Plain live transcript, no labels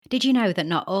Did you know that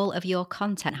not all of your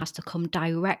content has to come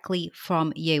directly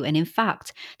from you? And in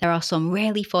fact, there are some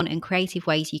really fun and creative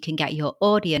ways you can get your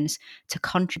audience to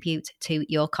contribute to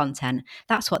your content.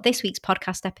 That's what this week's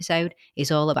podcast episode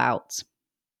is all about.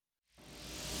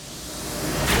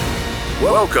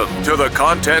 Welcome to the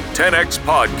Content 10X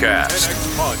Podcast,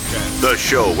 the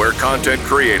show where content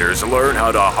creators learn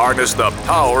how to harness the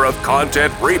power of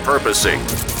content repurposing.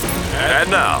 And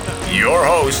now, your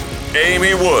host,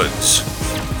 Amy Woods.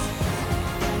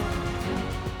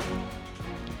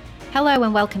 Hello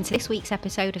and welcome to this week's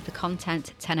episode of the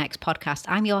Content 10X Podcast.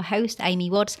 I'm your host, Amy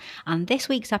Woods, and this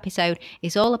week's episode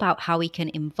is all about how we can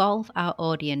involve our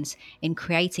audience in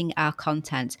creating our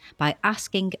content by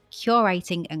asking,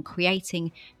 curating, and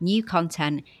creating new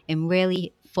content in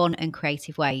really fun and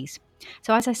creative ways.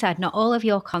 So as I said, not all of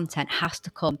your content has to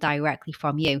come directly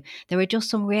from you. There are just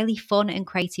some really fun and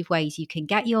creative ways you can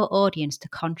get your audience to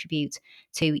contribute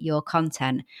to your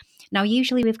content. Now,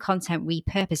 usually with content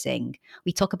repurposing,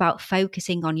 we talk about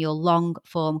focusing on your long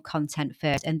form content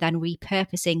first and then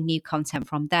repurposing new content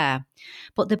from there.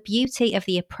 But the beauty of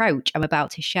the approach I'm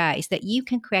about to share is that you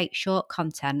can create short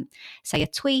content, say a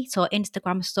tweet or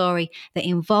Instagram story that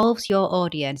involves your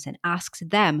audience and asks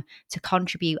them to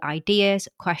contribute ideas,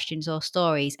 questions, or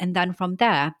stories. And then from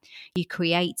there, you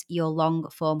create your long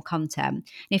form content. And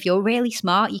if you're really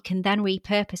smart, you can then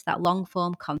repurpose that long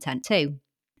form content too.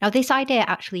 Now, this idea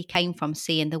actually came from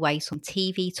seeing the way some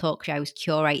TV talk shows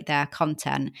curate their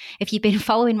content. If you've been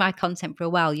following my content for a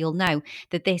while, you'll know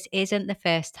that this isn't the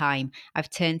first time I've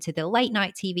turned to the late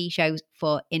night TV shows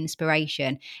for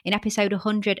inspiration. In episode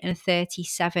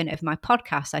 137 of my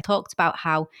podcast, I talked about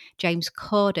how James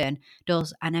Corden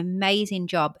does an amazing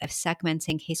job of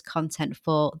segmenting his content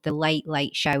for the Late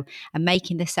Late Show and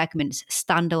making the segments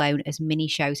stand alone as mini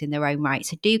shows in their own right.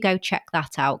 So do go check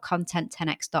that out,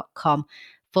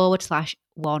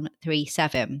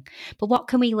 content10x.com/137. But what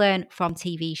can we learn from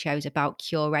TV shows about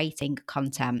curating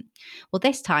content? Well,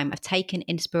 this time I've taken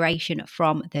inspiration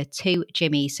from the two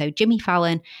Jimmys, so Jimmy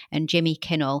Fallon and Jimmy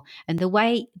Kimmel, and the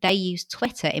way they use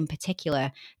Twitter in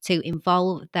particular to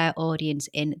involve their audience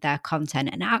in their content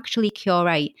and actually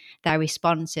curate their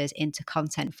responses into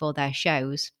content for their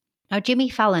shows. Now, Jimmy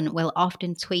Fallon will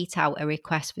often tweet out a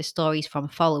request for stories from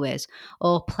followers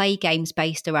or play games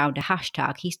based around a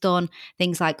hashtag. He's done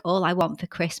things like All I Want for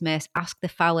Christmas, Ask the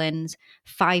Fallons,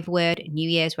 5-word New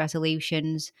Year's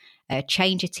resolutions,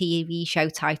 change a TV show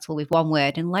title with one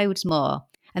word, and loads more.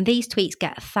 And these tweets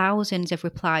get thousands of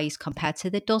replies compared to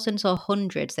the dozens or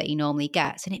hundreds that he normally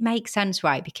gets. And it makes sense,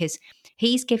 right? Because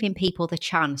he's giving people the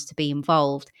chance to be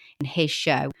involved in his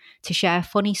show, to share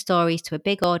funny stories to a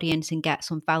big audience and get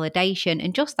some validation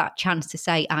and just that chance to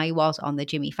say, I was on the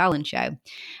Jimmy Fallon show.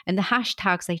 And the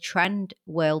hashtags, they trend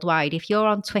worldwide. If you're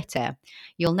on Twitter,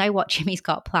 you'll know what Jimmy's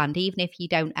got planned, even if you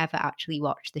don't ever actually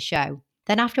watch the show.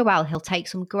 Then after a while, he'll take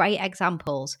some great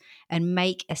examples and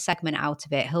make a segment out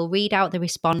of it. He'll read out the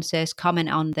responses, comment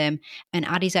on them, and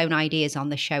add his own ideas on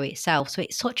the show itself. So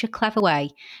it's such a clever way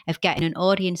of getting an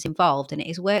audience involved, and it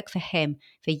has worked for him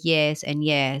for years and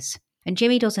years. And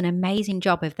Jimmy does an amazing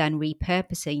job of then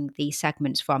repurposing these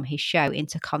segments from his show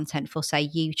into content for, say,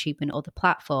 YouTube and other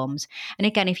platforms. And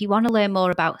again, if you want to learn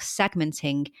more about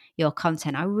segmenting your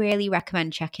content, I really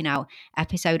recommend checking out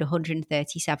episode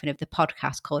 137 of the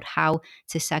podcast called How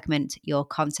to Segment Your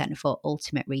Content for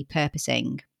Ultimate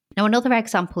Repurposing. Now, another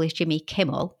example is Jimmy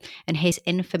Kimmel and his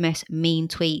infamous Mean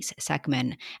Tweets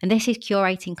segment. And this is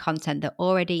curating content that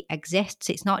already exists.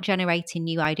 It's not generating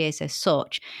new ideas as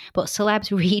such, but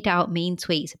celebs read out mean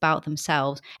tweets about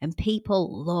themselves, and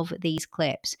people love these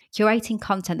clips. Curating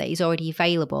content that is already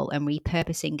available and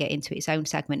repurposing it into its own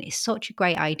segment is such a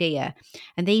great idea.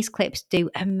 And these clips do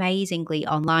amazingly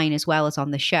online as well as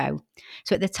on the show.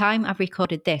 So at the time I've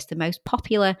recorded this, the most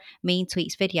popular Mean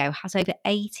Tweets video has over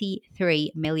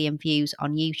 83 million views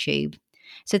on YouTube.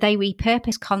 So they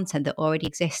repurpose content that already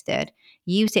existed,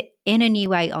 use it in a new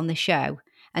way on the show,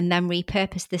 and then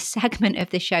repurpose the segment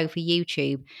of the show for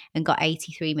YouTube and got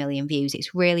 83 million views.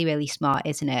 It's really, really smart,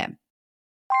 isn't it?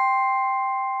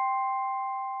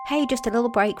 Hey, just a little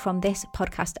break from this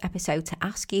podcast episode to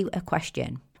ask you a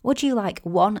question. Would you like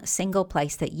one single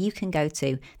place that you can go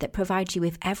to that provides you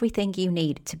with everything you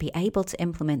need to be able to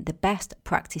implement the best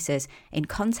practices in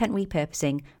content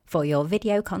repurposing for your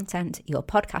video content, your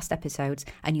podcast episodes,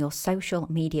 and your social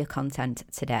media content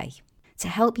today? To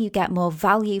help you get more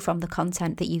value from the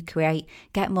content that you create,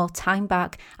 get more time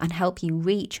back, and help you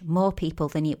reach more people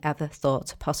than you ever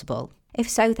thought possible. If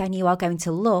so, then you are going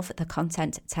to love the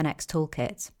Content 10x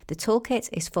Toolkit. The toolkit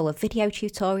is full of video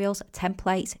tutorials,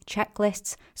 templates,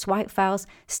 checklists, swipe files,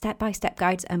 step-by-step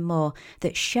guides and more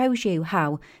that shows you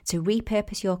how to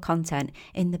repurpose your content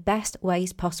in the best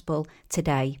ways possible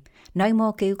today. No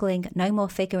more Googling, no more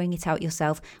figuring it out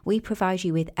yourself. We provide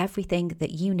you with everything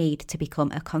that you need to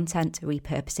become a content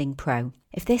repurposing pro.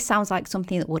 If this sounds like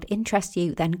something that would interest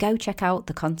you, then go check out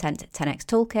the Content 10x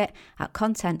Toolkit at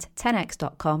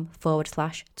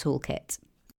content10x.com/toolkit.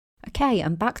 Okay,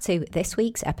 and back to this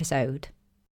week's episode.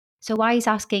 So why is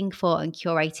asking for and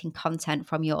curating content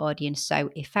from your audience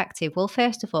so effective? Well,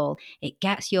 first of all, it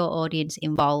gets your audience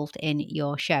involved in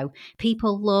your show.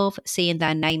 People love seeing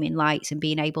their name in lights and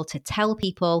being able to tell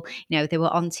people, they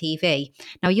were on TV.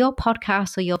 Now, your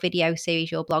podcast or your video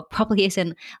series, your blog probably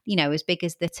isn't, as big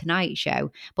as The Tonight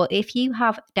Show. But if you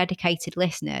have dedicated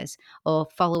listeners or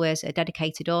followers, a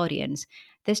dedicated audience,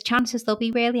 there's chances they'll be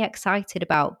really excited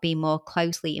about being more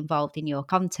closely involved in your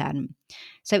content.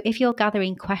 So if you're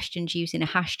gathering questions using a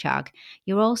hashtag,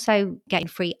 you're also getting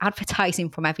free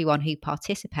advertising from everyone who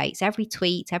participates. Every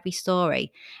tweet, every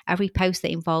story, every post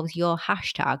that involves your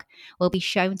hashtag will be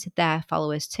shown to their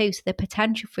followers too. So the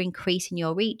potential for increasing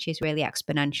your reach is really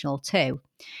exponential too.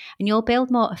 And you'll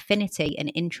build more affinity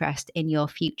and interest in your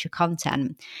future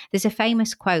content. There's a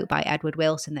famous quote by Edward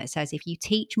Wilson that says, "If you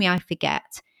teach me, I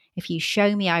forget. If you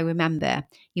show me, I remember.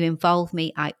 You involve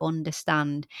me, I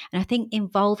understand." And I think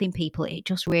involving people, it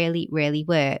just really, really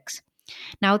works.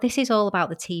 Now, this is all about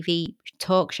the TV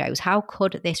talk shows. How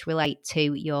could this relate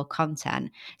to your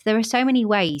content? So there are so many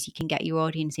ways you can get your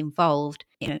audience involved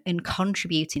in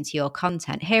contributing to your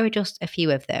content. Here are just a few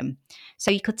of them.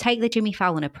 So you could take the Jimmy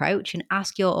Fallon approach and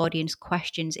ask your audience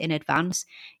questions in advance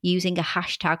using a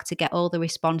hashtag to get all the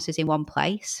responses in one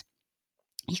place.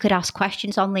 You could ask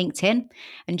questions on LinkedIn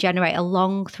and generate a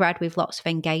long thread with lots of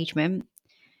engagement.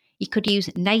 You could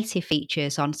use native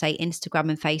features on, say,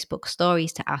 Instagram and Facebook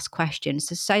stories to ask questions.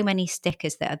 There's so many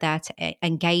stickers that are there to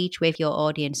engage with your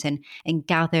audience and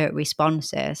gather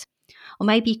responses. Or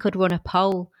maybe you could run a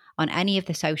poll on any of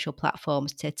the social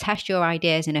platforms to test your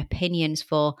ideas and opinions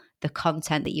for the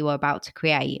content that you are about to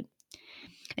create.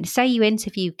 And say you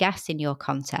interview guests in your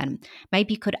content,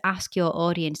 maybe you could ask your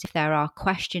audience if there are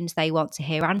questions they want to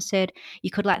hear answered.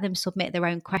 You could let them submit their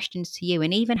own questions to you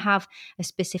and even have a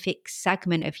specific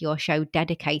segment of your show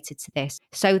dedicated to this.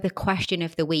 So the question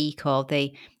of the week or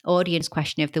the audience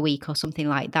question of the week or something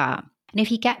like that. And if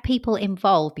you get people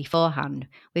involved beforehand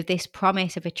with this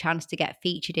promise of a chance to get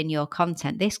featured in your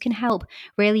content, this can help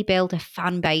really build a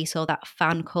fan base or that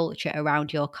fan culture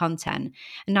around your content.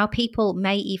 And now people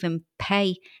may even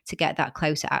pay to get that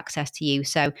closer access to you.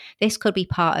 So this could be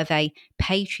part of a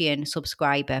Patreon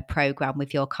subscriber program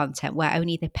with your content where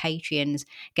only the Patreons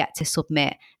get to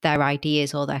submit their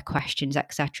ideas or their questions,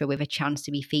 etc., with a chance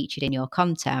to be featured in your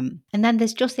content. And then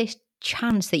there's just this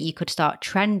chance that you could start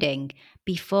trending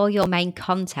before your main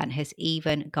content has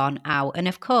even gone out. And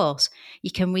of course,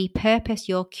 you can repurpose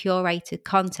your curated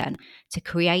content to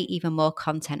create even more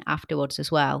content afterwards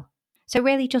as well. So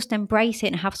really just embrace it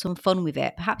and have some fun with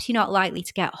it. Perhaps you're not likely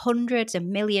to get hundreds of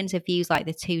millions of views like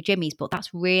the two Jimmys, but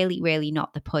that's really, really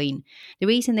not the point. The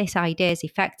reason this idea is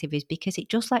effective is because it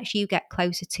just lets you get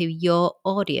closer to your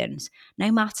audience,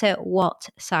 no matter what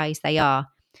size they are.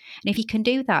 And if you can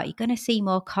do that, you're going to see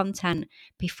more content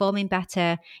performing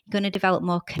better. You're going to develop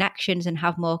more connections and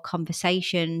have more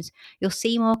conversations. You'll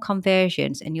see more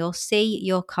conversions and you'll see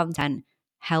your content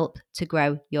help to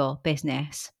grow your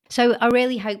business. So I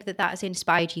really hope that has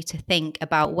inspired you to think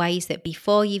about ways that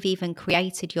before you've even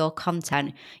created your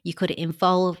content, you could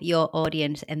involve your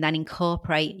audience and then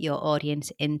incorporate your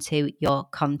audience into your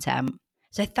content.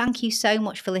 So thank you so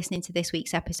much for listening to this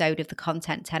week's episode of the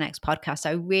Content 10X podcast.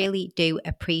 I really do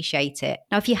appreciate it.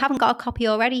 Now, if you haven't got a copy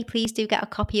already, please do get a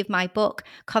copy of my book,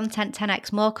 Content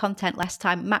 10X, More Content, Less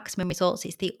Time, Maximum Results.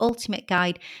 It's the ultimate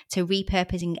guide to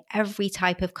repurposing every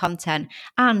type of content.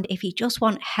 And if you just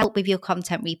want help with your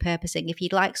content repurposing, if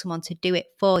you'd like someone to do it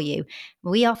for you,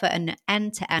 we offer an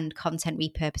end-to-end content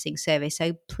repurposing service.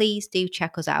 So please do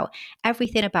check us out.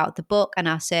 Everything about the book and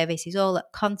our service is all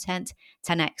at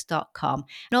content10x.com.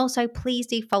 And also, please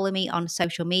do follow me on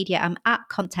social media. I'm at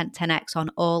Content10x on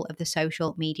all of the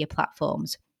social media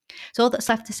platforms. So all that's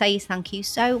left to say is thank you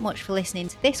so much for listening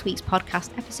to this week's podcast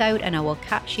episode, and I will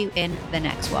catch you in the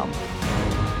next one.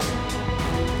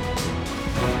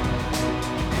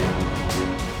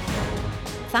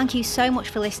 Thank you so much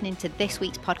for listening to this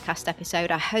week's podcast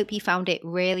episode. I hope you found it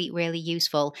really, really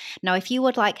useful. Now, if you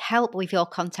would like help with your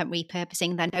content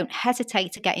repurposing, then don't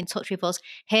hesitate to get in touch with us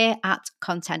here at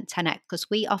Content 10x, because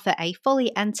we offer a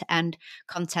fully end-to-end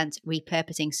content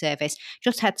repurposing service.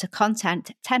 Just head to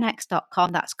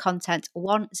content10x.com. That's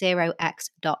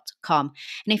content10x.com.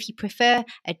 And if you prefer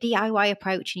a DIY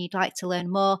approach and you'd like to learn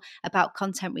more about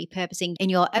content repurposing in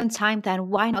your own time, then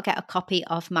why not get a copy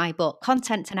of my book,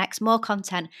 Content 10x, More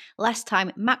Content, Less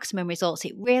Time, Maximum Results.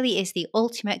 It really is the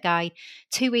ultimate guide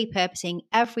to repurposing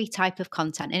every type of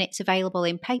content, and it's available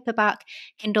in paperback,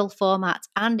 Kindle format,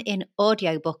 and in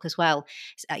audiobook as well.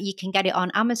 So you can get it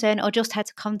on Amazon or just head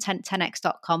to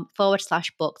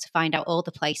content10x.com/book to find out all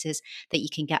the places that you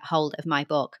can get hold of my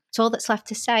book. So all that's left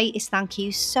to say is thank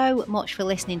you so much for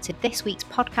listening to this week's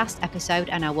podcast episode,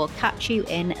 and I will catch you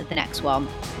in the next one.